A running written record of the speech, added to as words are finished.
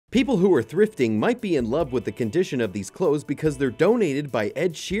People who are thrifting might be in love with the condition of these clothes because they're donated by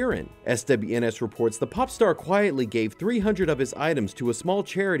Ed Sheeran. SWNS reports the pop star quietly gave 300 of his items to a small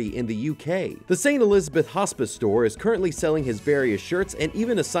charity in the UK. The St. Elizabeth Hospice store is currently selling his various shirts and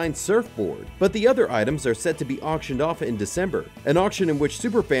even a signed surfboard, but the other items are set to be auctioned off in December, an auction in which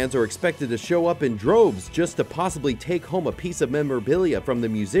superfans are expected to show up in droves just to possibly take home a piece of memorabilia from the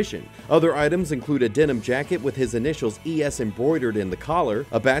musician. Other items include a denim jacket with his initials ES embroidered in the collar,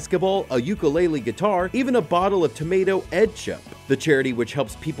 a basketball, a ukulele guitar, even a bottle of tomato ketchup. The charity, which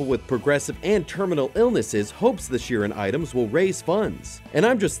helps people with progressive and terminal illnesses, hopes the Sheeran items will raise funds. And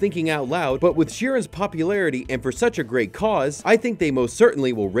I'm just thinking out loud, but with Sheeran's popularity and for such a great cause, I think they most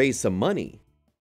certainly will raise some money.